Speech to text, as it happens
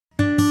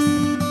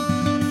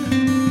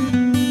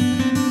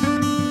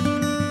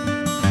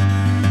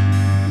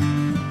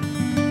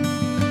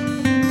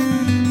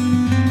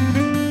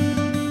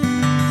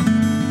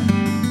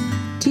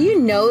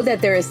know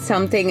that there is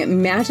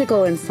something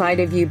magical inside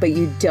of you, but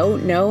you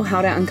don't know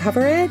how to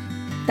uncover it?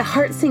 The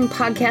Heart Sing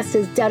podcast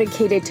is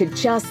dedicated to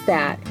just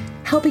that,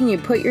 helping you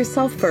put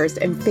yourself first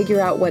and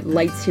figure out what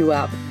lights you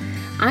up.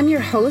 I'm your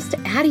host,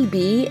 Addie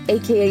B,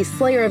 aka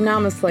Slayer of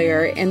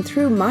Namaslayer, and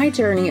through my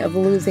journey of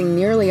losing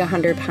nearly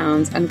 100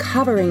 pounds,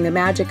 uncovering the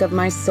magic of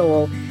my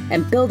soul,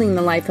 and building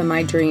the life of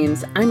my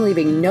dreams, I'm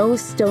leaving no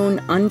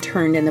stone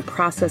unturned in the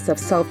process of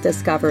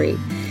self-discovery.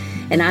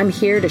 And I'm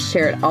here to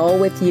share it all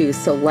with you,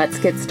 so let's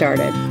get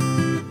started.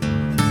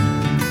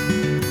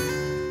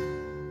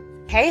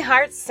 Hey,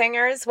 Heart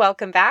Singers,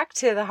 welcome back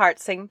to the Heart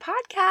Sing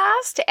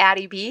podcast.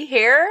 Addie B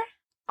here,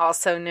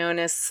 also known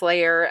as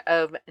Slayer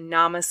of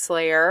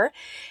Namaslayer.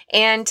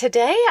 And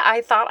today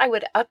I thought I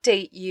would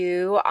update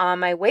you on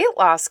my weight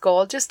loss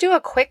goal. Just do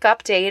a quick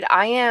update.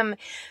 I am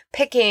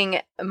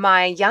picking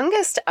my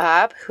youngest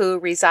up, who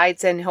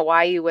resides in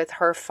Hawaii with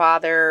her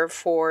father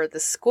for the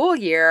school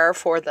year,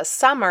 for the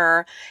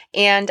summer,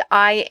 and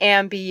I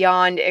am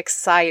beyond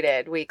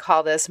excited. We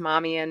call this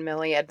Mommy and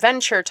Millie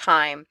Adventure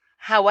Time.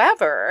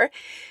 However,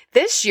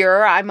 this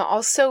year, I'm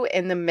also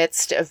in the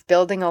midst of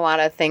building a lot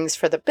of things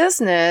for the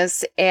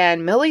business,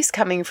 and Millie's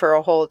coming for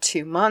a whole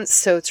 2 months.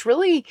 So it's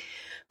really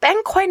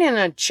been quite an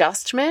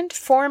adjustment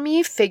for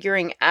me,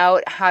 figuring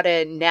out how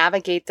to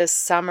navigate this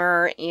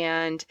summer.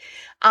 And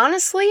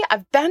honestly,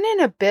 I've been in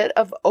a bit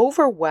of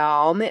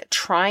overwhelm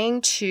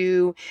trying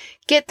to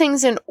get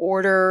things in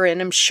order.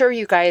 And I'm sure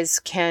you guys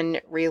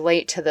can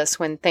relate to this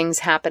when things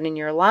happen in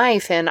your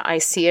life. And I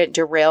see it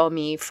derail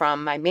me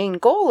from my main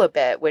goal a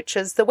bit, which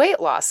is the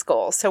weight loss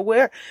goal. So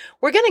we're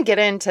going to get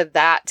into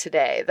that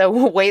today, the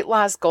weight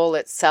loss goal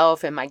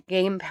itself and my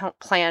game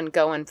plan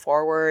going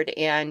forward,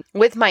 and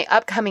with my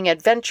upcoming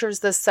adventures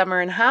this summer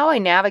and how I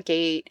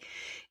navigate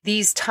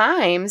these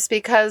times.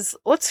 Because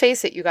let's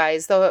face it, you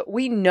guys, though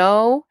we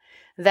know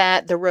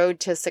that the road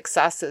to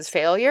success is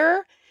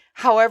failure.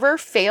 However,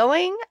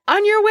 failing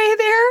on your way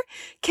there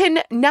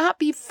can not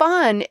be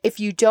fun if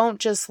you don't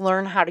just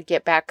learn how to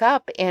get back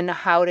up and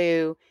how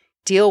to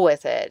deal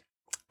with it.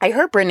 I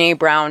heard Brené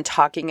Brown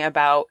talking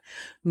about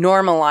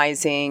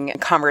normalizing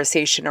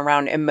conversation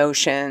around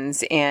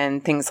emotions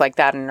and things like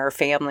that in her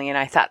family. And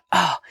I thought,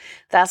 oh,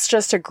 that's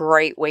just a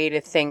great way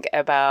to think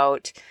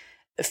about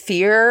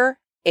fear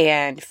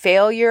and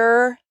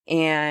failure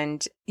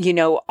and,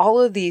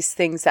 all of these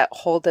things that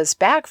hold us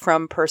back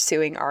from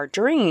pursuing our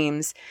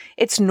dreams.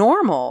 It's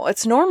normal.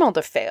 It's normal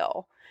to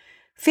fail.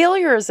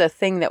 Failure is a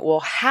thing that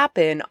will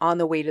happen on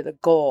the way to the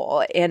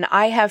goal. And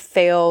I have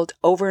failed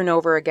over and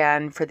over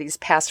again for these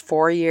past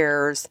 4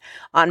 years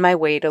on my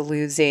way to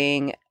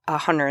losing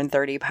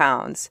 130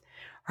 pounds,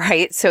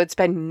 right? So it's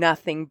been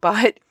nothing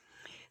but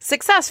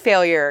success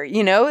failure.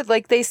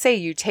 Like they say,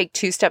 you take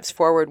 2 steps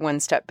forward, 1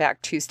 step back,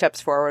 2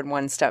 steps forward,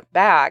 1 step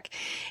back.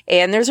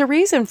 And there's a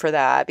reason for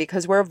that,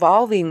 because we're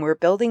evolving, we're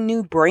building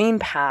new brain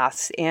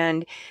paths,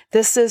 and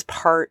this is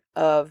part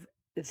of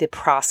the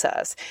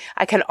process.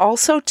 I can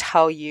also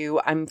tell you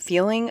I'm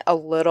feeling a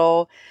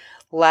little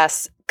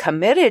less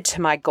committed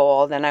to my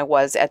goal than I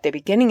was at the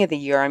beginning of the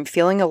year. I'm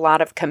feeling a lot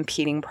of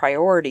competing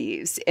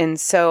priorities. And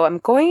so I'm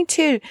going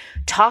to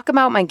talk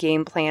about my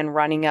game plan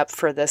running up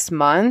for this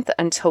month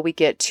until we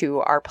get to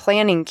our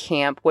planning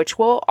camp, which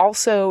will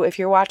also, if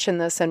you're watching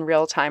this in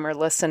real time or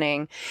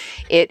listening,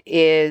 it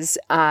is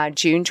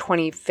June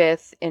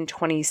 25th and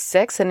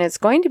 26th, and it's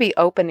going to be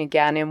open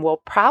again, and will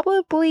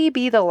probably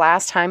be the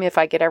last time, if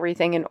I get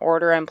everything in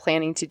order I'm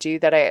planning to do,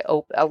 that I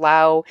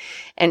allow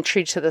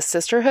entry to the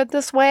sisterhood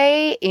this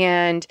way.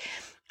 And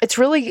it's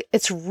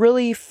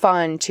really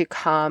fun to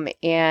come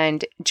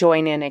and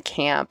join in a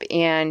camp.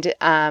 And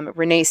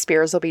Renee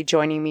Spears will be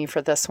joining me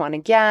for this one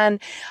again.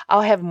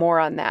 I'll have more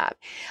on that.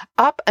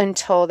 Up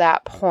until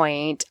that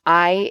point,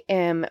 I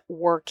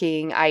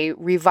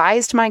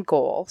revised my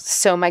goal.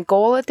 So my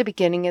goal at the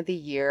beginning of the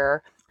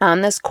year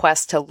on this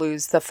quest to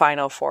lose the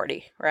final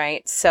 40,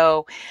 right?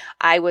 So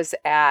I was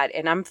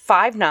and I'm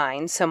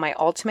 5'9", so my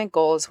ultimate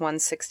goal is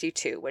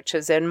 162, which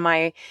is in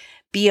my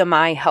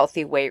BMI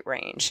healthy weight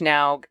range.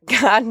 Now,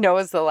 God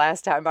knows the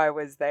last time I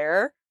was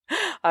there.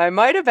 I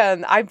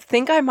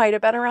think I might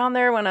have been around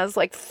there when I was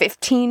like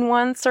 15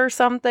 once or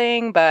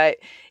something, but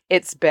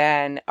it's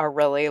been a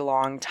really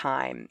long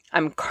time.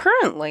 I'm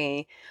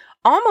currently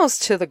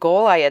almost to the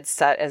goal I had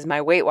set as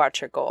my Weight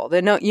Watcher goal.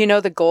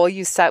 The goal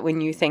you set when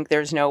you think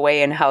there's no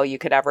way in hell you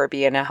could ever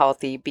be in a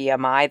healthy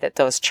BMI, that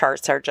those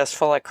charts are just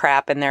full of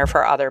crap and they're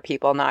for other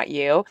people, not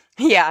you.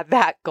 Yeah,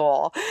 that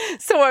goal.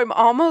 So I'm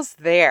almost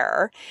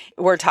there.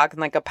 We're talking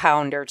like a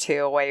pound or 2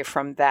 away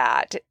from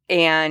that.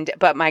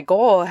 But my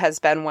goal has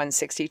been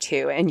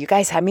 162. And you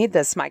guys, I made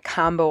this my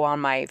combo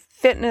on my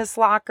fitness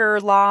locker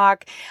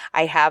lock.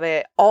 I have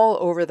it all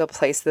over the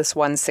place, this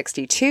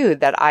 162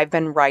 that I've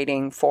been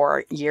writing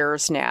for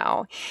years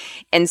now.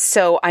 And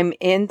so I'm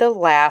in the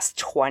last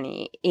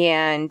 20.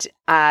 And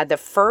the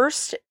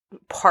first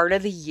part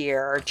of the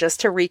year, just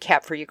to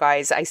recap for you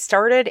guys,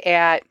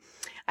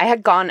 I I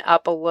had gone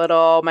up a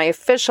little. My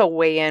official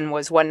weigh-in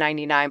was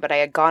 199, but I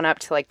had gone up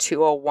to like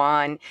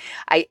 201.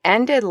 I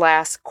ended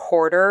last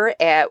quarter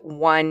at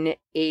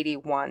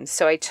 181.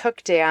 So I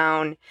took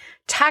down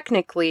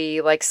technically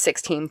like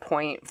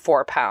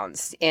 16.4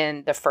 pounds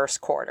in the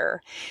first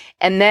quarter.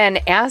 And then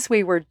as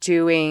we were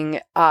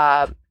doing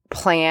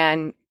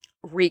plan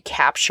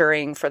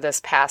recapturing for this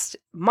past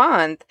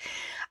month,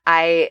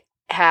 I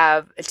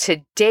have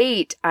to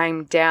date,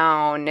 I'm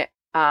down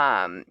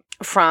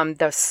from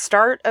the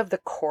start of the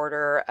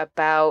quarter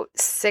about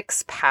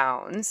 6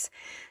 pounds.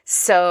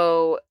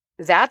 So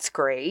that's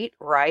great,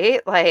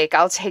 right? Like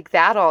I'll take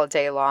that all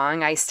day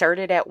long. I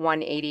started at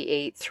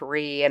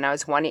 188.3 and I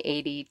was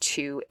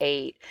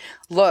 182.8.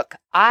 Look,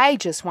 I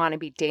just want to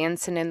be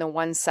dancing in the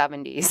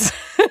 170s.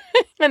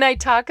 And I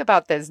talk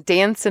about this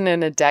dancing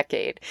in a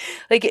decade.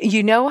 Like,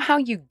 you know how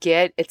you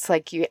get, it's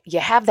like you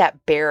have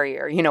that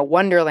barrier, you know,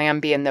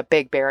 Wonderland being the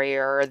big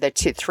barrier or the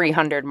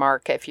 300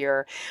 mark if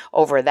you're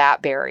over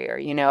that barrier.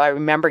 You know, I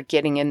remember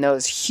getting in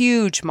those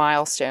huge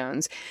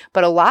milestones,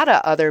 but a lot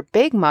of other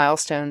big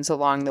milestones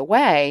along the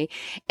way.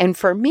 And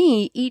for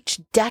me,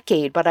 each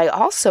decade, but I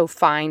also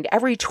find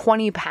every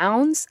 20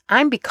 pounds,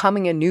 I'm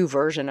becoming a new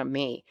version of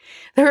me.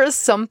 There is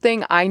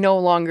something I no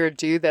longer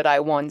do that I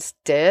once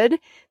did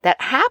that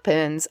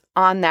happens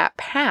on that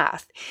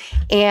path.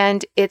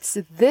 And it's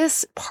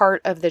this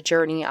part of the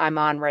journey I'm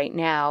on right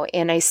now.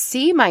 And I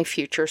see my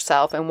future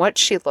self and what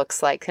she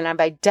looks like. And I've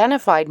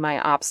identified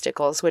my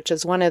obstacles, which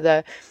is one of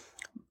the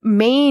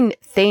main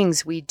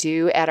things we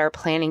do at our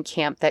planning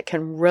camp that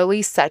can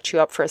really set you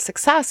up for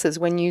success is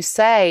when you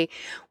say,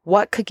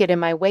 what could get in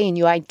my way? And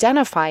you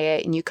identify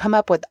it and you come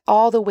up with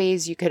all the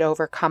ways you could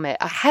overcome it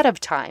ahead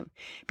of time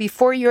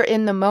before you're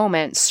in the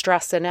moment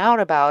stressing out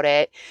about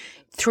it.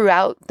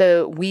 Throughout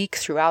the week,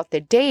 throughout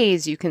the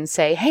days, you can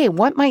say, hey,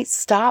 what might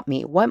stop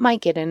me? What might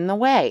get in the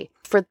way?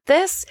 For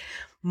this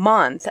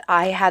month,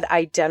 I had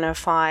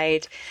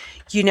identified,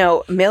 you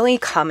know, Millie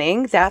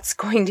coming. That's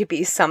going to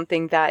be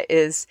something that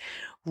is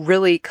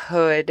really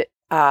could,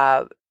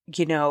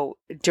 you know,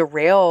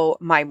 derail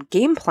my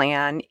game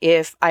plan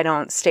if I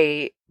don't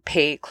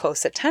pay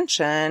close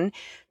attention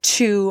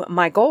to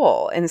my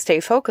goal and stay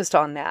focused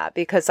on that,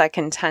 because I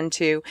can tend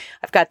to,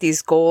 I've got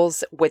these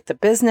goals with the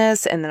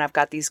business and then I've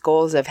got these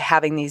goals of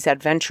having these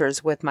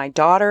adventures with my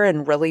daughter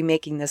and really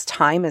making this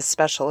time as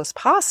special as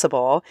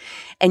possible,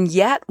 and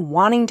yet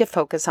wanting to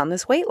focus on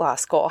this weight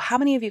loss goal. How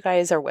many of you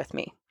guys are with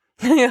me?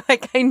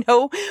 Like, I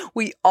know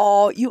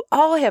you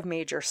all have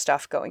major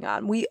stuff going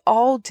on. We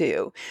all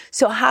do.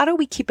 So how do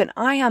we keep an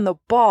eye on the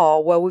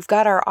ball? Well, we've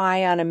got our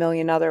eye on a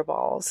million other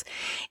balls.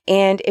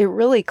 And it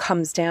really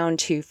comes down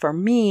to, for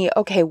me,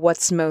 okay,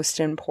 what's most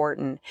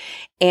important?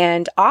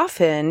 And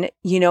often,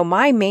 you know,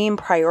 my main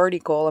priority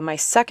goal and my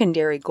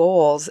secondary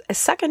goals,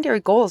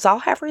 I'll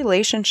have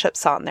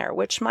relationships on there,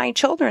 which my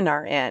children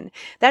are in.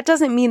 That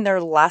doesn't mean they're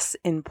less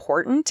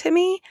important to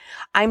me.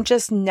 I'm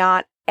just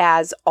not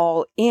as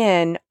all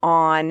in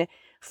on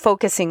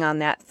focusing on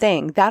that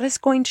thing. That is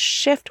going to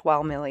shift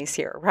while Millie's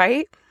here,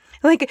 right?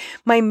 Like,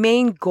 my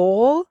main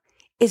goal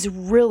is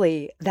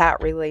really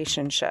that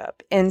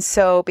relationship. And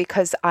so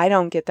because I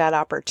don't get that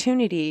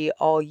opportunity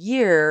all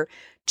year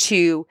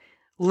to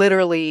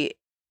literally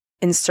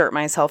insert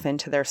myself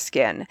into their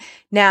skin.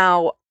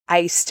 Now,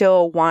 I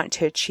still want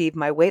to achieve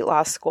my weight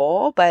loss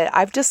goal, but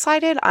I've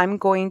decided I'm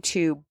going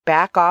to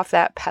back off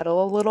that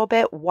pedal a little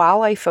bit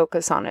while I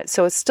focus on it.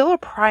 So it's still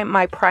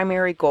my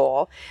primary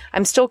goal.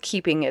 I'm still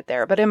keeping it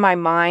there, but in my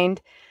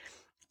mind,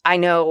 I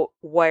know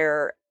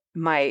where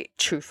my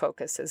true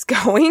focus is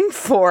going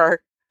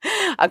for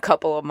a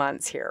couple of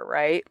months here,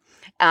 right?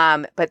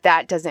 But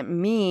that doesn't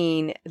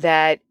mean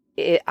that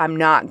I'm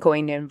not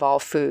going to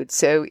involve food.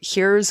 So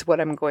here's what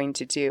I'm going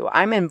to do.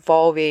 I'm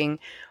involving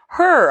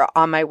her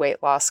on my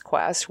weight loss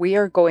quest. We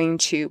are going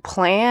to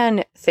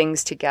plan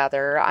things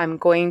together. I'm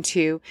going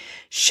to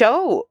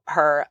show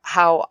her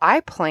how I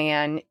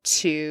plan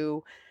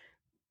to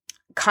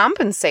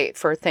compensate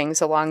for things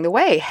along the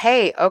way.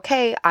 Hey,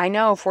 okay, I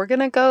know if we're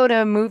going to go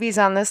to movies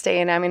on this day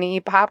and I'm going to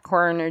eat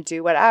popcorn or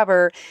do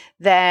whatever,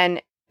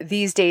 then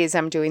these days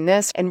I'm doing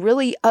this, and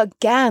really,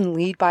 again,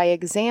 lead by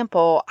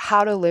example,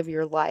 how to live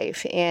your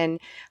life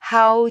and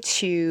how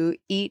to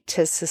eat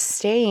to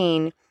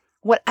sustain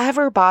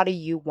whatever body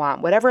you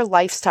want, whatever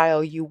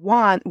lifestyle you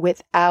want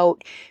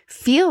without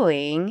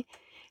feeling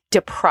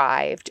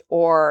deprived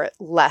or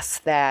less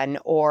than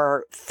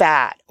or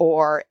fat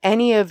or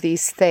any of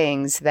these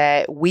things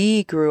that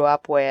we grew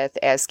up with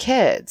as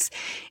kids.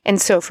 And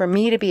so for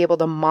me to be able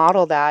to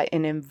model that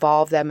and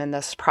involve them in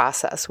this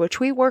process, which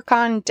we work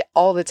on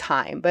all the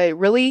time, but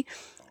really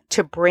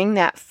to bring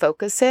that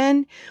focus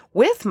in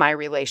with my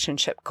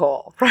relationship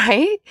goal,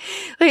 right?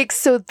 Like,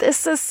 so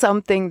this is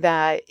something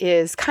that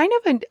is kind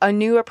of a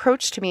new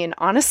approach to me, and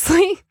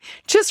honestly,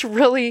 just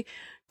really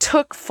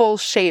took full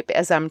shape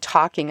as I'm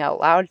talking out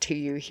loud to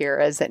you here,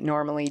 as it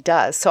normally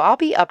does. So I'll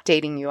be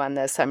updating you on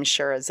this, I'm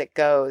sure, as it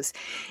goes.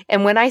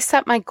 And when I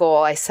set my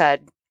goal, I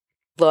said,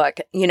 look,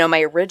 you know,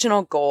 my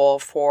original goal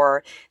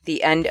for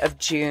the end of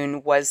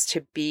June was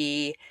to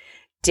be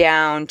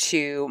down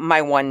to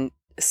my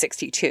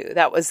 162.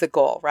 That was the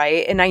goal,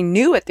 right? And I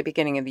knew at the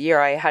beginning of the year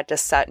I had to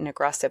set an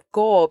aggressive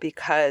goal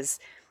because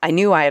I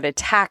knew I had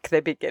attacked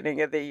the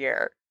beginning of the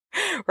year,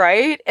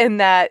 right? And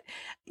that,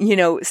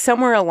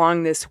 somewhere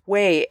along this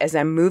way, as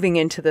I'm moving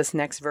into this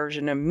next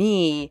version of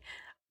me,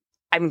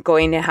 I'm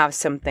going to have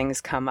some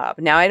things come up.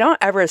 Now, I don't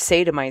ever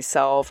say to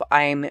myself,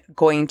 I'm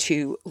going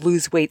to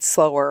lose weight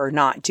slower or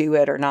not do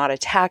it or not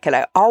attack it.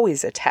 I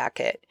always attack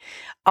it,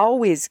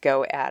 always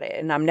go at it.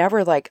 And I'm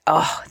never like,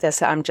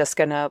 I'm just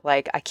going to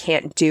I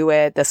can't do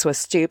it. This was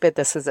stupid.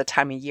 This is a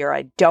time of year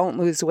I don't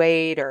lose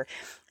weight or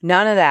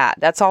none of that.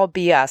 That's all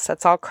BS.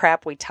 That's all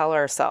crap we tell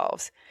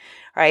ourselves.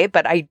 Right.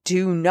 But I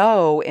do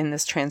know in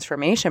this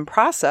transformation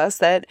process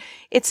that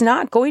it's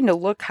not going to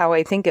look how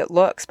I think it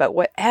looks, but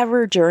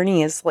whatever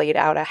journey is laid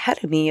out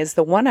ahead of me is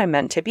the one I'm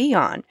meant to be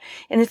on.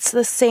 And it's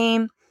the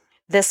same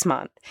this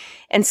month.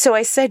 And so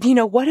I said,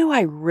 what do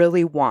I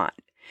really want?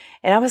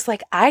 And I was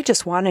like, I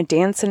just want to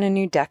dance in a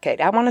new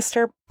decade. I want to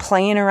start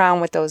playing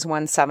around with those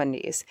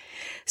 170s.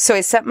 So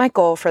I set my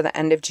goal for the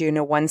end of June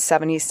of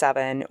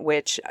 177,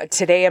 which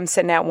today I'm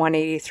sitting at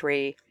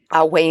 183.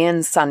 I'll weigh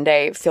in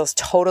Sunday. It feels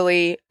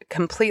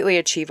completely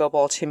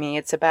achievable to me.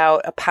 It's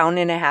about 1.5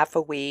 pounds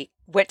a week,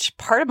 which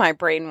part of my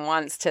brain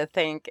wants to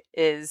think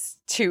is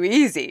too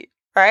easy,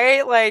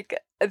 right?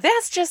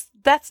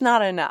 That's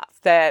not enough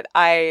that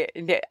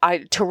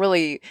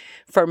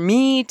for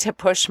me to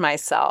push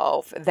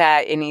myself,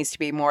 that it needs to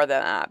be more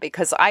than that,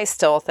 because I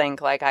still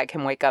think I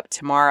can wake up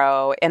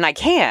tomorrow and I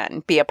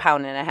can be 1.5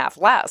 pounds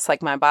less.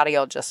 My body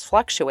will just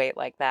fluctuate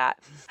like that.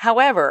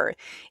 However,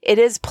 it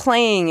is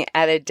playing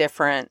at a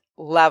different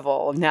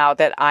level now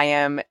that I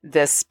am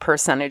this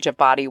percentage of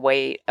body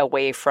weight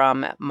away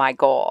from my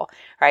goal,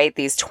 right?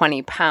 These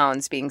 20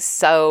 pounds being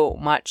so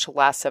much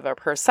less of a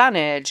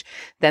percentage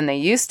than they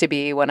used to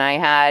be when I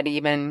had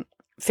even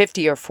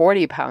 50 or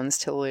 40 pounds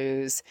to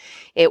lose.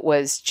 It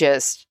was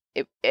just,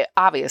 it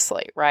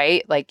obviously,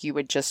 right? You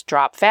would just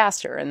drop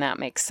faster, and that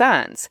makes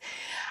sense.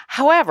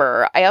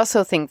 However, I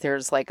also think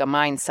there's a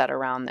mindset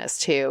around this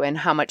too, and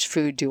how much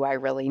food do I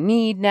really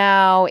need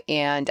now?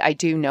 And I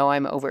do know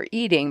I'm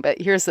overeating,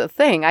 but here's the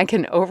thing, I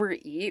can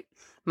overeat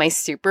my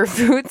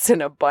superfoods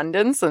in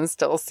abundance and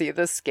still see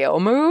the scale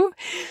move.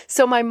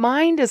 So my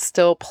mind is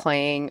still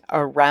playing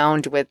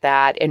around with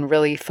that and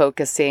really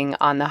focusing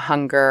on the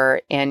hunger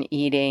and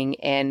eating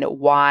and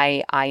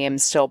why I am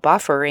still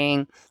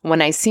buffering.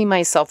 When I see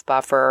myself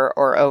buffer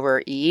or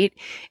overeat,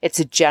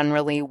 it's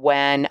generally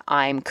when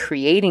I'm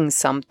creating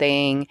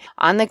something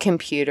on the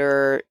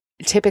computer,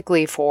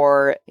 typically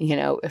for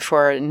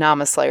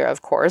NamaSlayer,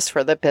 of course,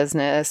 for the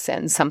business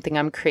and something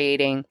I'm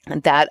creating,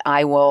 that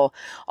I will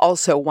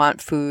also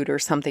want food or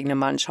something to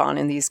munch on.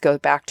 And these go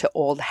back to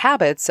old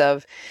habits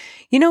of,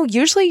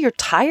 usually you're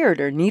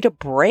tired or need a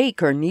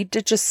break or need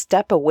to just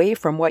step away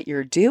from what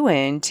you're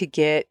doing to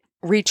get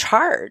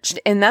recharged.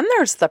 And then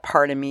there's the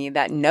part of me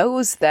that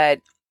knows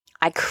that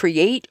I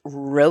create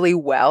really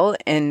well,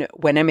 and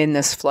when I'm in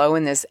this flow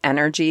and this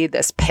energy,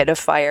 this pitta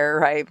fire,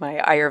 right? My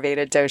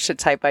Ayurveda dosha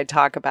type I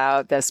talk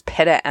about, this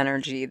pitta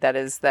energy that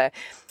is the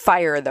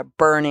fire, the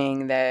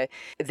burning, the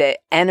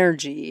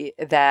energy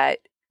that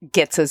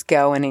gets us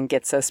going and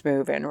gets us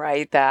moving,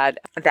 right? That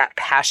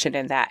passion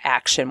and that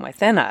action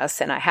within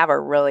us. And I have a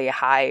really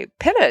high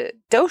pitta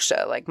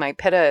dosha. My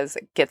pitta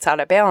gets out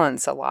of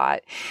balance a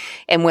lot.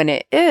 And when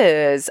it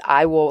is,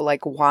 I will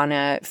want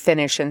to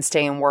finish and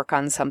stay and work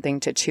on something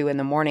to 2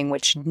 a.m,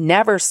 which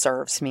never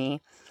serves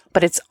me.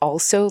 But it's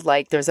also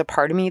there's a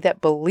part of me that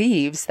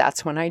believes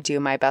that's when I do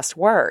my best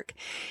work,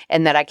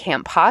 and that I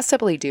can't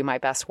possibly do my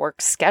best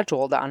work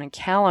scheduled on a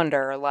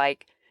calendar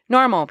like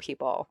normal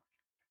people.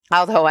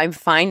 Although I'm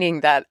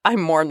finding that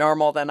I'm more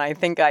normal than I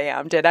think I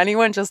am. Did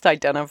anyone just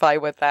identify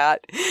with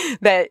that?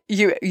 That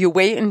you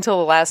wait until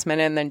the last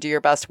minute and then do your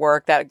best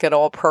work, that good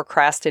old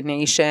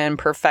procrastination,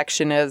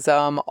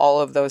 perfectionism, all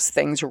of those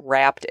things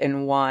wrapped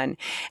in one.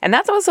 And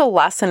that was a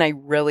lesson I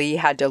really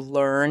had to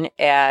learn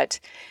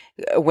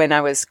when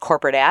I was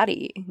corporate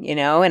Addie,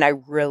 and I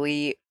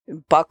really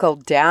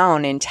buckled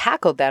down and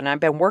tackled that. And I've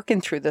been working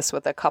through this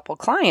with a couple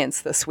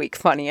clients this week,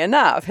 funny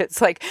enough.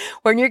 It's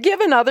when you're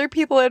giving other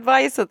people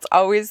advice, it's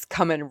always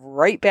coming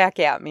right back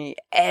at me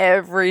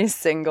every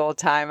single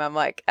time. I'm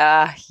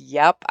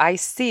yep, I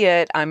see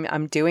it.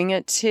 I'm doing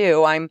it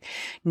too. I'm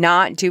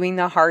not doing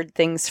the hard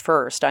things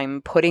first.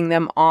 I'm putting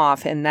them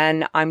off, and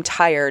then I'm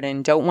tired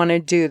and don't want to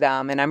do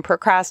them, and I'm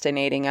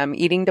procrastinating. I'm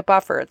eating to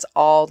buffer. It's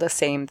all the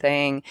same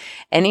thing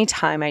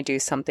anytime I do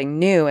something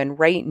new. And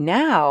right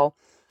now,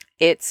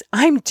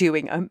 I'm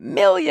doing a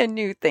million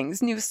new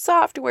things, new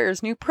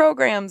softwares, new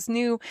programs,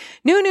 new,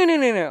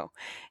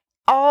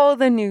 all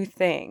the new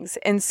things.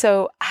 And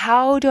so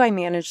how do I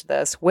manage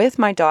this with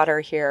my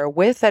daughter here,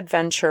 with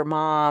Adventure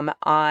Mom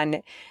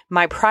on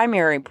my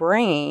primary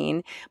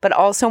brain, but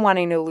also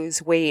wanting to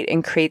lose weight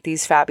and create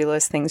these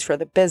fabulous things for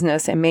the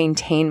business and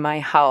maintain my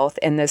health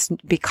and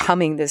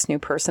becoming this new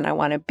person I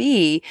want to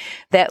be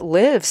that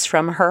lives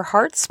from her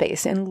heart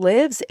space and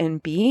lives in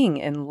being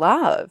in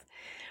love.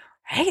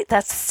 Right?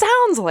 That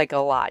sounds like a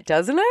lot,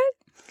 doesn't it?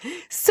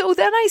 So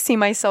then I see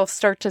myself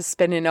start to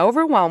spin and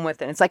overwhelm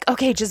with it. It's like,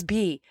 okay, just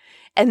be.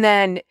 And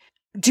then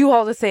do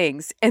all the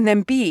things and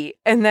then be.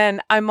 And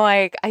then I'm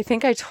like, I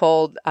think I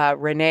told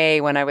Renee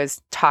when I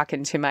was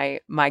talking to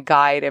my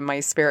guide and my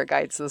spirit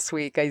guides this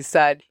week, I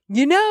said,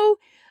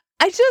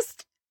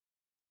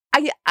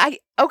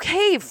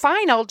 okay,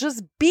 fine, I'll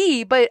just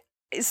be, but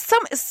it's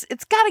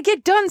got to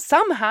get done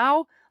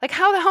somehow. Like,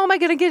 how the hell am I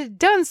going to get it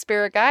done,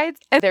 spirit guides?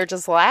 And they're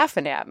just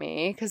laughing at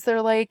me because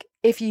they're like,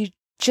 if you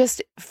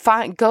just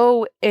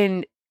go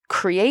and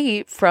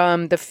create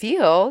from the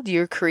field,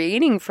 you're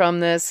creating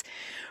from this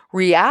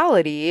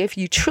reality. If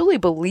you truly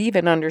believe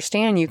and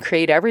understand you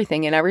create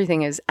everything and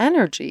everything is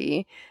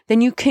energy,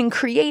 then you can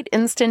create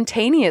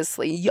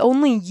instantaneously.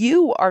 Only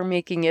you are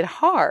making it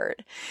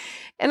hard.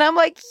 And I'm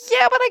like,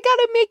 yeah, but I got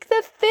to make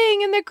the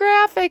thing and the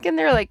graphic. And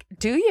they're like,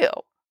 do you?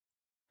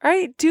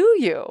 Right? Do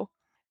you?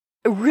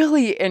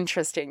 Really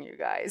interesting, you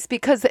guys,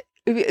 because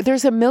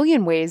there's a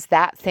million ways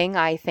that thing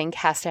I think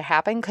has to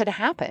happen could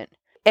happen.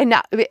 And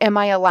not, am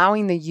I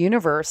allowing the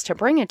universe to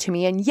bring it to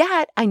me? And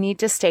yet I need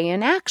to stay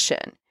in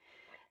action.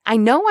 I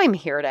know I'm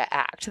here to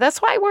act.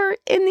 That's why we're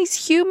in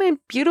these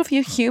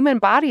beautiful human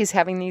bodies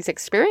having these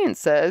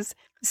experiences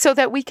so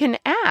that we can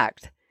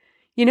act,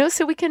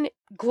 so we can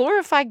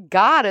glorify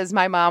God, as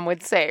my mom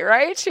would say,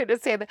 right? She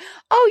would say that,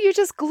 oh, you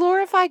just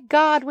glorify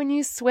God when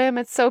you swim.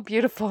 It's so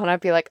beautiful. And I'd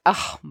be like,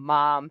 oh,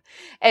 Mom.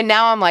 And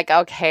now I'm like,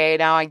 okay,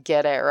 now I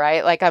get it,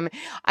 right? Like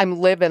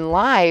I'm living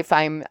life.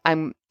 I'm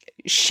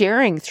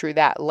sharing through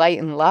that light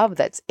and love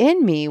that's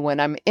in me when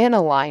I'm in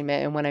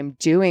alignment and when I'm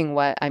doing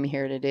what I'm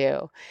here to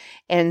do.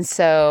 And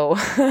so,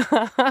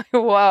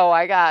 whoa,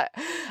 I got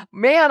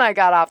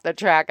off the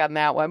track on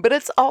that one, but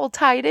it's all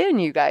tied in,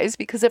 you guys,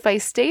 because if I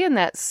stay in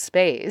that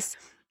space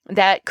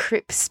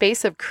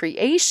of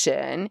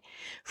creation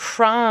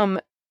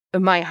from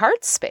my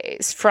heart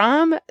space,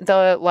 from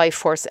the life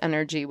force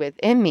energy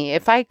within me,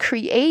 if I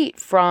create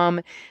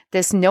from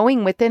this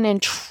knowing within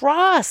and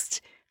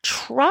trust,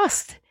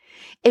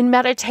 in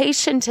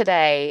meditation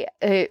today,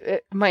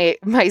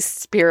 my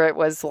spirit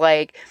was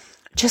like,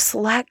 just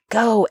let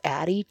go,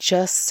 Addie.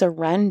 Just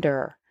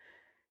surrender.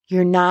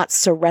 You're not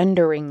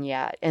surrendering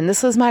yet. And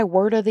this is my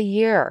word of the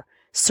year.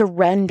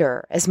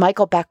 Surrender. As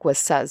Michael Beckwith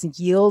says,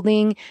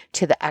 yielding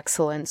to the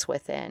excellence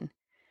within.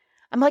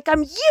 I'm like,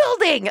 I'm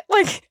yielding.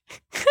 Like,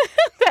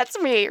 that's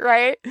me,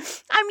 right?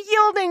 I'm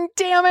yielding,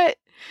 damn it.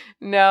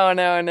 No,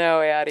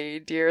 Addie,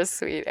 dear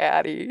sweet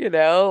Addie,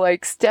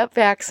 like step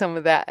back some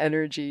of that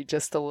energy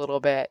just a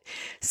little bit.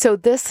 So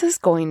this is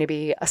going to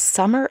be a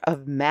summer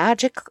of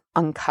magic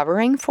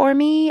uncovering for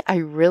me. I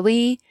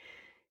really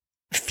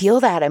feel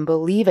that and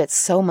believe it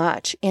so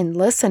much. And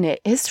listen,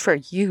 it is for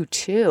you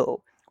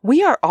too.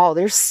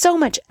 There's so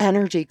much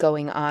energy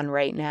going on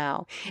right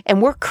now and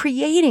we're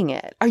creating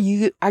it. Are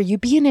you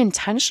being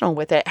intentional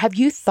with it? Have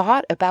you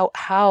thought about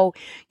how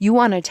you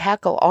want to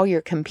tackle all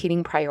your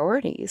competing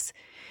priorities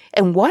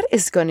and what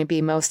is going to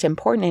be most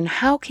important and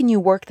how can you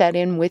work that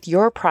in with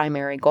your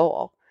primary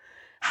goal?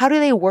 How do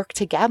they work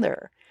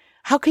together?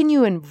 How can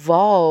you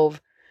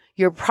involve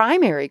your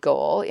primary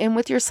goal in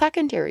with your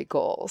secondary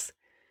goals?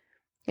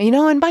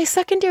 And by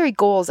secondary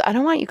goals, I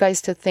don't want you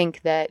guys to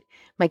think that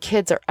my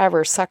kids are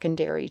ever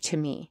secondary to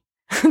me.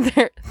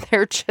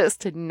 They're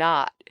just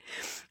not.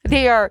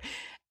 They are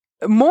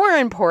more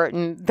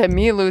important than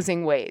me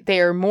losing weight. They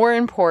are more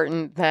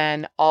important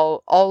than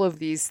all of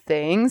these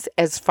things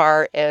as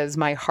far as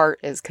my heart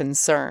is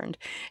concerned.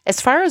 As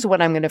far as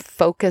what I'm going to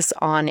focus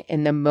on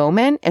in the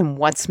moment and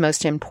what's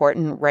most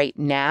important right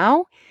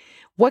now,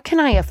 what can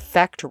I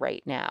affect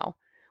right now?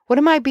 What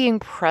am I being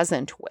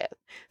present with?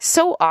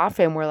 So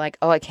often we're like,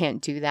 oh, I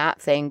can't do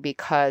that thing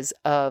because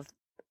of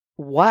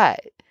what?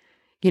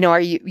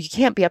 You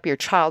can't be up your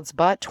child's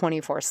butt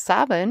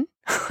 24/7.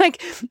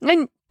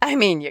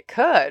 You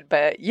could,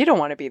 but you don't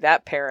want to be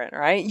that parent,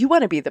 right? You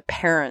want to be the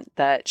parent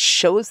that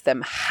shows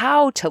them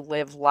how to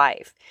live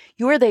life.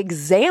 You are the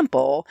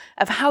example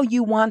of how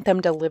you want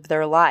them to live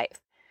their life,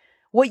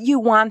 what you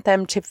want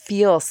them to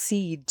feel,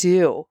 see,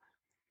 do,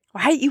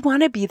 right? You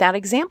want to be that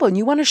example and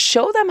you want to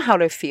show them how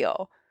to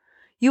feel.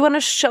 You want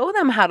to show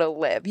them how to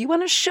live. You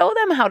want to show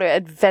them how to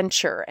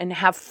adventure and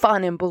have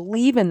fun and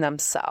believe in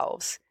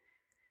themselves,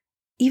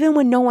 even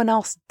when no one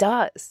else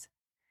does.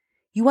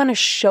 You want to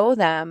show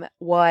them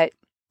what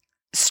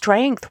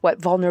strength,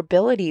 what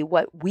vulnerability,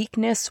 what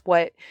weakness,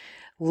 what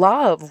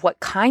love,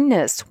 what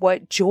kindness,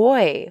 what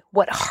joy,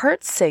 what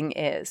heart sing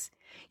is.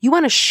 You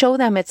want to show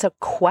them it's a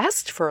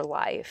quest for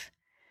life.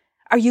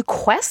 Are you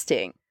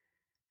questing?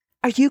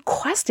 Are you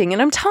questing?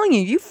 And I'm telling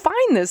you, you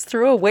find this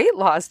through a weight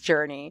loss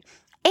journey.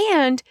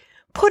 And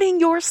putting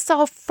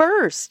yourself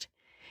first,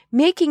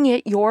 making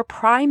it your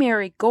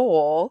primary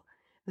goal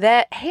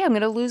that, hey, I'm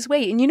going to lose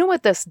weight. And you know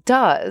what this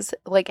does,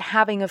 like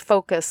having a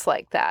focus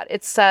like that?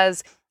 It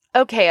says,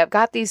 okay, I've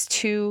got these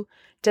two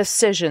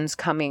decisions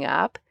coming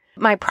up.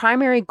 My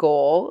primary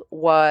goal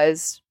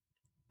was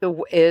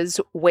is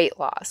weight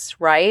loss,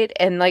 right?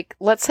 And like,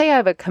 let's say I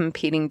have a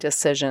competing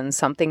decision,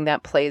 something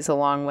that plays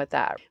along with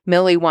that.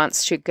 Millie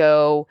wants to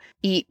go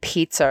eat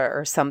pizza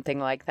or something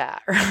like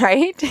that,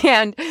 right?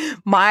 And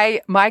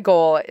my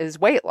goal is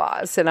weight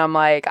loss, and I'm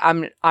like,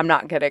 I'm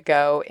not going to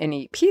go and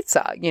eat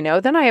pizza,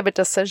 Then I have a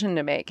decision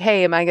to make.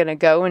 Hey, am I going to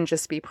go and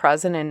just be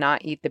present and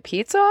not eat the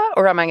pizza,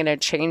 or am I going to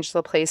change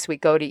the place we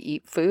go to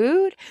eat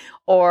food,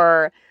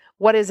 or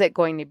what is it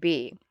going to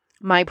be?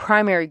 My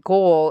primary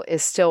goal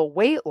is still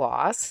weight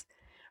loss,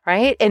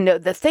 right? And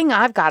the thing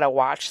I've got to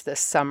watch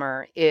this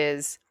summer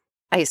is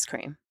ice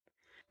cream.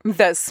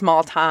 The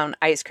small town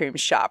ice cream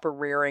shop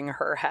rearing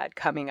her head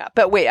coming up.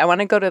 But wait, I want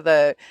to go to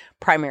the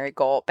primary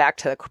goal, back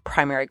to the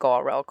primary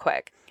goal real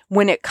quick.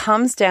 When it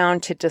comes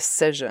down to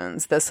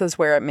decisions, this is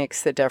where it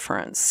makes the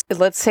difference.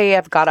 Let's say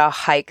I've got a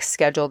hike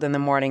scheduled in the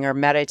morning or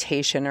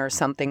meditation or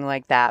something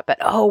like that, but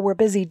we're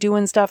busy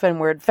doing stuff and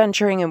we're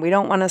adventuring and we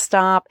don't want to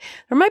stop.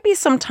 There might be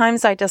some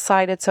times I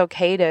decide it's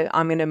okay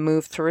I'm going to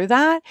move through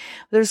that.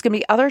 There's going to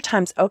be other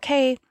times,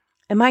 okay,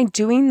 am I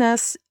doing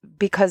this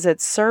because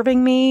it's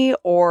serving me,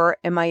 or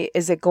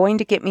is it going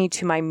to get me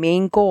to my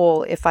main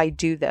goal if I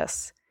do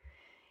this?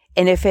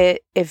 And if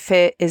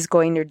it is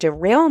going to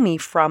derail me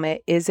from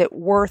it, is it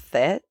worth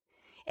it?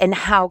 And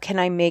how can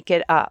I make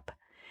it up?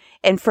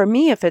 And for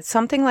me, if it's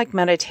something like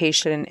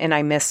meditation and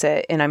I miss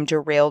it and I'm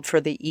derailed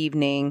for the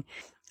evening,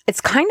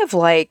 it's kind of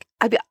like,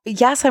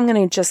 yes, I'm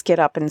going to just get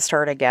up and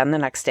start again the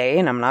next day,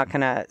 and I'm not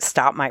going to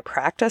stop my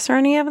practice or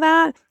any of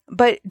that.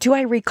 But do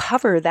I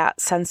recover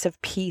that sense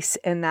of peace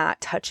in that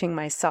touching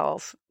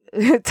myself?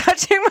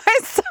 Touching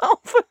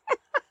myself.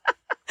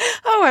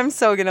 Oh, I'm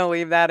so going to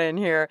leave that in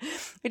here.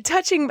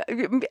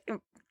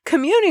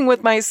 Communing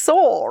with my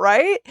soul,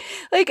 right?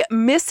 Like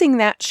missing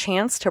that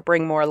chance to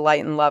bring more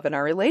light and love in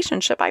our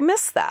relationship. I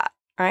miss that,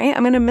 right?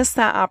 I'm going to miss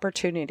that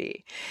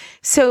opportunity.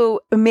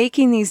 So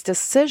making these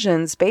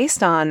decisions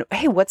based on,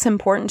 hey, what's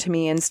important to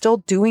me, and still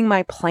doing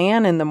my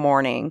plan in the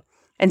morning,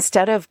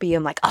 instead of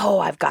being like,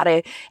 I've got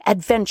to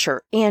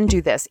adventure and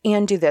do this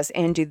and do this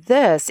and do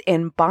this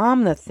and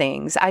bomb the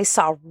things. I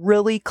saw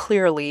really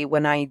clearly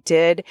when I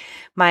did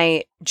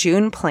my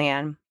June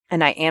plan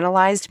and I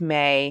analyzed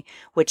May,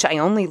 which I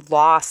only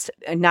lost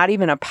not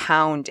even a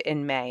pound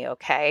in May.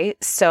 Okay.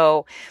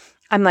 So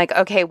I'm like,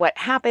 okay, what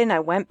happened? I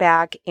went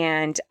back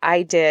and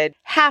I did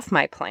half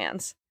my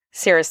plans.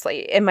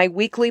 Seriously. And my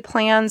weekly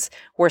plans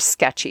were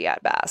sketchy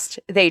at best.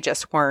 They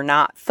just were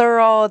not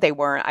thorough.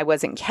 I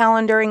wasn't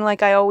calendaring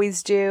like I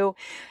always do.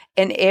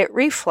 And it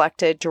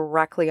reflected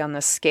directly on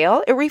the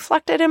scale. It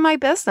reflected in my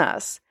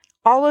business.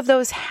 All of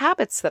those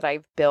habits that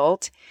I've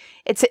built,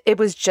 it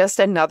was just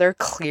another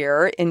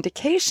clear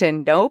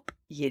indication. Nope,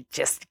 you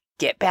just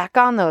get back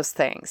on those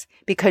things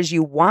because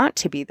you want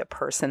to be the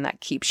person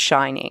that keeps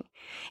shining.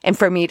 And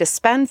for me to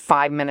spend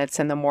 5 minutes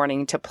in the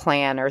morning to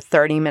plan, or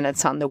 30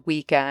 minutes on the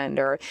weekend,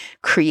 or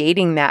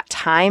creating that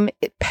time,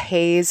 it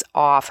pays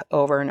off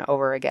over and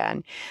over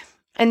again.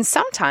 And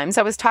sometimes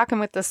I was talking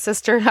with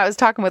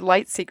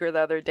Light Seeker the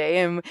other day,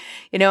 and,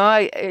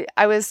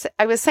 I was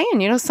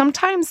saying,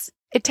 sometimes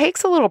it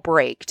takes a little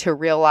break to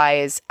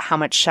realize how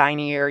much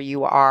shinier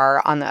you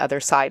are on the other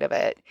side of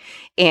it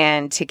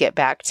and to get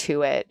back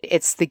to it.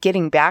 It's the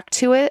getting back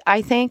to it,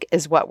 I think,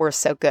 is what we're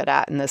so good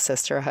at in the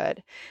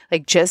sisterhood.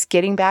 Like just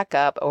getting back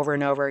up over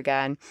and over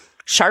again.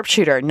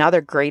 Sharpshooter, another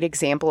great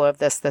example of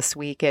this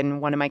week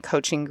in one of my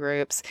coaching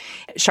groups.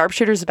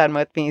 Sharpshooter's been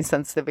with me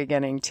since the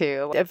beginning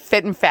too.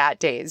 Fit and Fat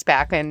days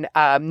back in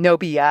No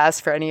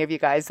BS for any of you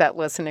guys that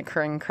listen to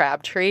Corinne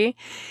Crabtree.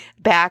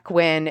 Back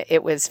when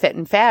it was Fit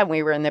and Fat,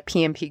 we were in the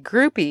PMP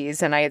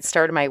groupies and I had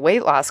started my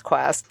weight loss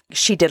quest.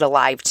 She did a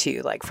live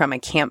too, like from a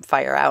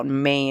campfire out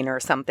in Maine or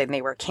something.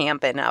 They were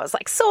camping. I was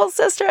like, Soul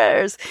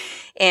Sisters.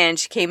 And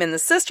she came in the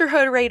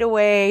sisterhood right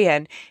away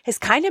and has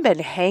kind of been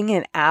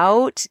hanging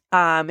out,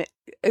 on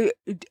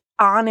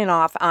and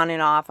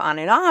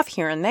off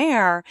here and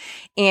there.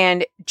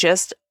 And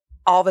just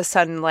all of a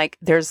sudden, like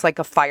there's like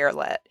a fire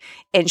lit,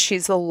 and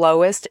she's the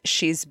lowest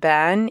she's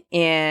been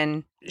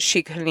in,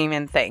 she couldn't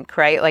even think,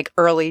 right? Like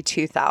early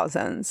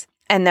 2000s.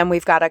 And then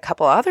we've got a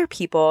couple other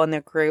people in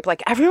the group,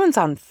 like everyone's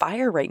on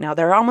fire right now.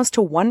 They're almost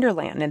to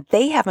Wonderland, and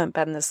they haven't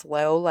been this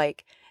low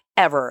like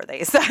ever.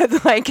 They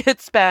said like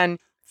it's been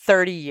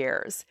 30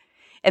 years.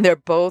 And they're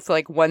both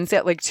like, one's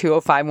at like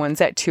 205,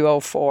 one's at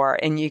 204.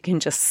 And you can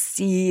just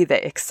see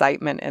the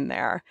excitement in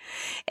there.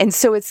 And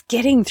so it's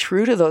getting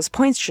through to those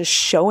points, just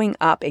showing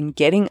up and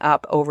getting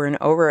up over and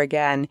over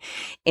again.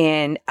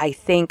 And I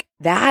think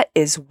that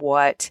is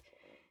what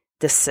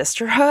the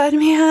sisterhood,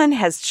 man,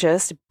 has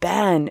just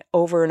been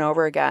over and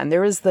over again. There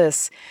was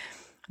this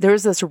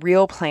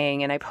reel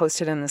playing, and I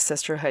posted in the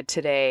sisterhood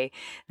today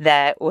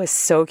that was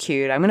so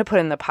cute. I'm going to put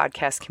in the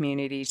podcast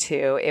community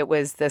too. It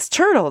was this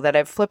turtle that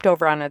I've flipped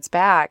over on its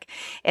back,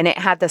 and it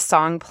had the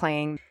song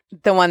playing,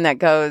 the one that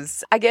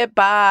goes, I get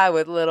by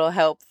with little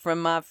help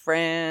from my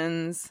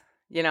friends.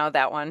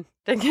 That one.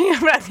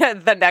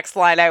 The next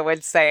line I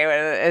would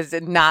say is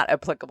not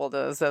applicable to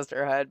the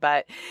sisterhood,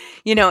 but,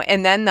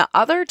 and then the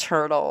other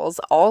turtles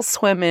all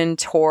swim in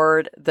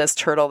toward this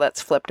turtle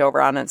that's flipped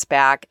over on its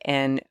back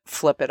and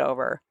flip it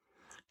over.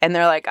 And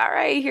they're like, all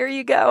right, here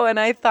you go. And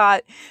I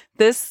thought,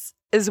 this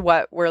is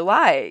what we're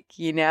like,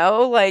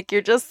 like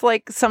you're just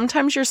like,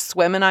 sometimes you're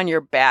swimming on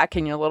your back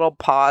and your little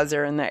paws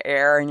are in the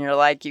air and you're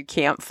like, you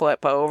can't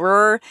flip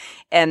over.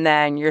 And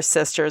then your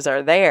sisters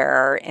are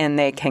there and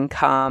they can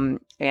come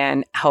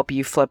and help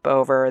you flip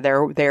over.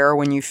 They're there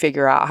when you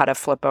figure out how to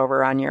flip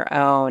over on your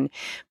own.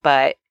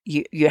 But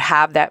you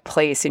have that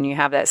place and you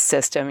have that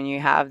system and you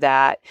have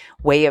that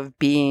way of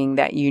being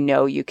that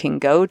you can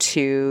go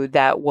to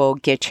that will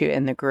get you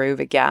in the groove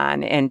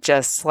again. And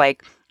just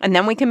like, and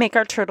then we can make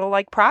our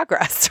turtle-like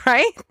progress,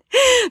 right?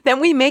 Then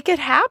we make it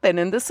happen.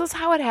 And this is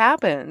how it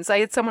happens. I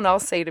had someone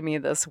else say to me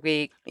this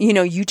week,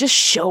 you just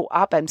show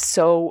up. I'm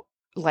so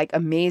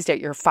amazed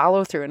at your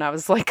follow through. And I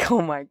was like,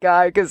 oh my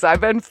God, because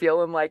I've been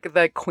feeling like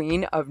the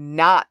queen of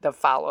not the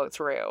follow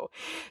through.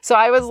 So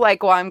I was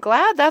like, well, I'm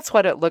glad that's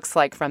what it looks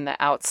like from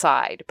the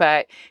outside.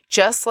 But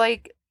just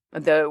like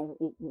the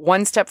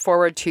one step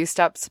forward, two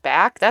steps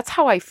back, that's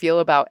how I feel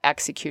about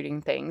executing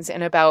things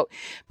and about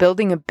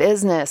building a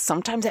business.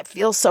 Sometimes it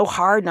feels so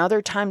hard and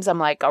other times I'm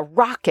like a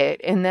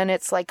rocket and then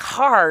it's like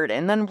hard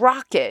and then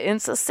rocket. And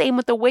it's the same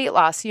with the weight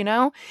loss,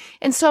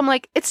 And so I'm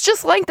like, it's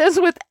just like this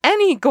with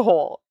any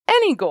goal.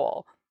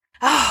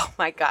 Oh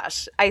my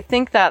gosh. I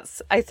think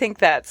that's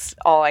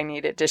all I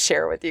needed to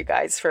share with you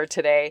guys for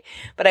today.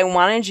 But I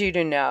wanted you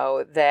to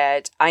know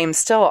that I am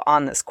still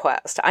on this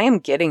quest. I am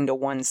getting to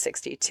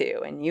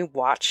 162 and you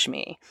watch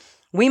me.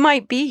 We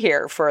might be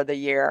here for the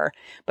year,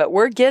 but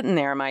we're getting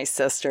there, my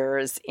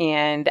sisters.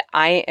 And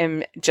I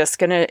am just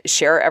going to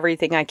share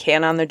everything I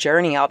can on the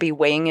journey. I'll be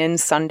weighing in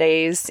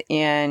Sundays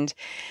and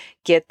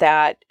get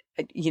that,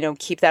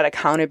 keep that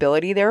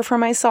accountability there for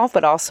myself,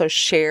 but also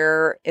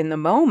share in the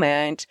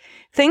moment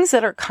things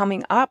that are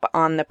coming up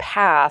on the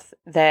path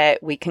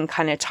that we can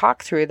kind of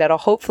talk through that'll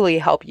hopefully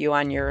help you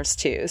on yours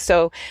too.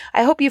 So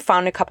I hope you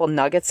found a couple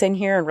nuggets in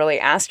here and really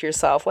ask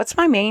yourself, what's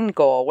my main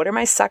goal? What are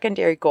my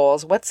secondary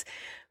goals?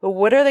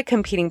 What are the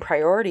competing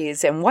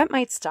priorities and what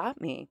might stop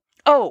me?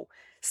 Oh,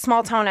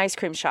 Small Town Ice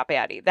Cream Shop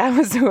Addie. That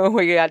was what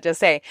we got to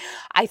say.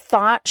 I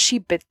thought she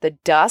bit the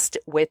dust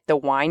with the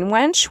wine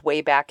wench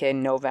way back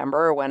in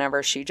November or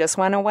whenever she just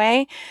went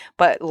away.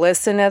 But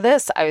listen to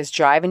this. I was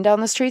driving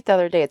down the street the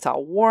other day. It's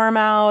all warm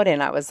out.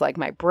 And I was like,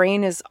 my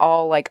brain is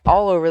all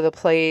over the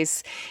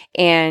place.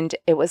 And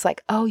it was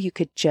like, oh, you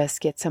could just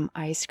get some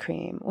ice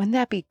cream. Wouldn't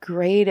that be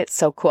great? It's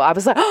so cool. I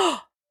was like,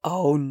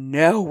 oh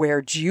no,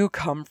 where'd you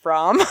come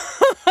from?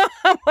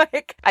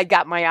 I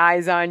got my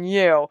eyes on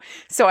you.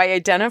 So I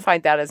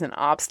identified that as an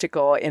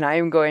obstacle, and I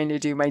am going to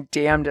do my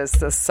damnedest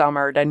this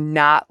summer to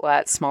not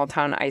let Small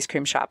Town Ice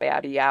Cream Shop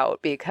Addie out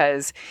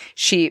because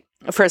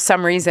for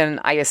some reason,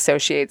 I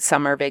associate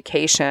summer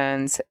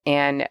vacations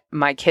and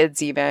my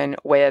kids even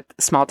with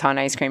small town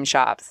ice cream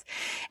shops.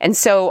 And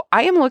so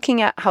I am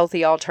looking at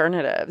healthy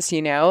alternatives,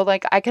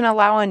 I can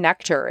allow a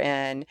nectar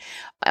in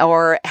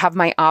or have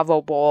my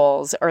Avo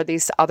bowls or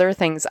these other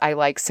things I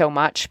like so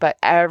much. But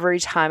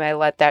every time I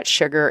let that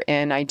sugar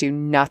in, I do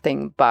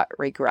nothing but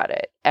regret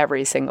it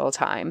every single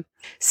time.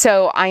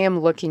 So I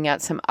am looking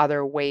at some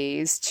other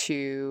ways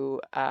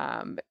to,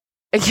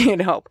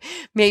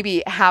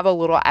 maybe have a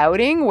little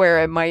outing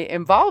where it might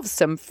involve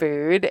some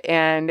food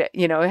and,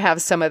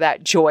 have some of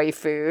that joy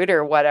food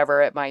or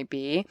whatever it might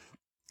be.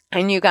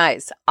 And you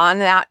guys, on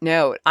that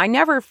note, I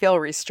never feel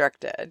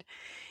restricted.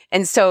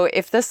 And so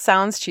if this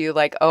sounds to you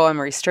like, oh, I'm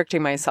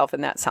restricting myself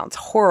and that sounds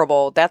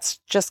horrible, that's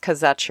just because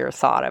that's your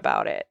thought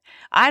about it.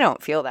 I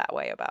don't feel that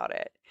way about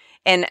it.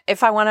 And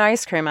if I want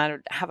ice cream, I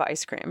would have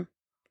ice cream.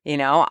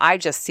 I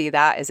just see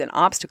that as an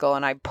obstacle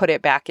and I put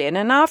it back in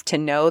enough to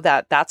know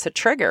that that's a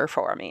trigger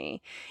for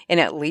me. And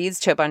it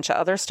leads to a bunch of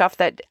other stuff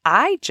that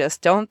I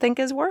just don't think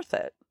is worth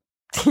it.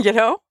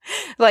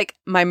 Like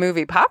my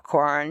movie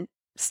popcorn,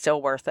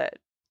 still worth it.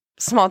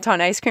 Small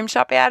Town Ice Cream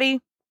Shop Addie,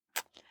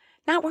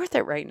 not worth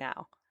it right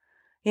now.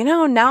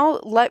 Now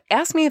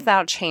ask me if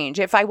that'll change.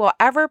 If I will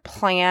ever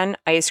plan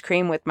ice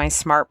cream with my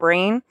smart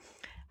brain,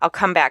 I'll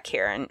come back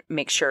here and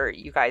make sure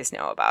you guys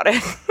know about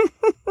it.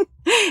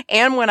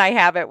 And when I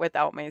have it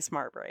without my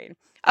smart brain.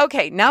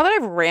 Okay, now that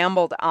I've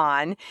rambled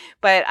on,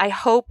 but I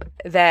hope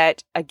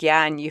that,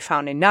 again, you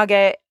found a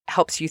nugget,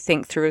 helps you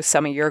think through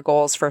some of your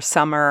goals for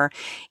summer.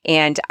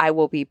 And I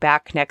will be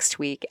back next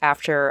week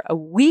after a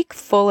week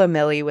full of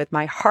Millie with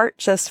my heart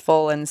just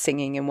full and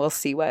singing, and we'll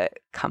see what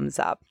comes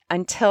up.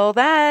 Until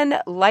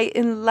then, light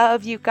and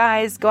love, you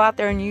guys. Go out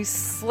there and you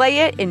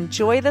slay it.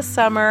 Enjoy the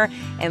summer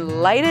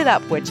and light it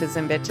up, witches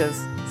and bitches.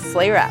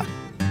 Slay rap.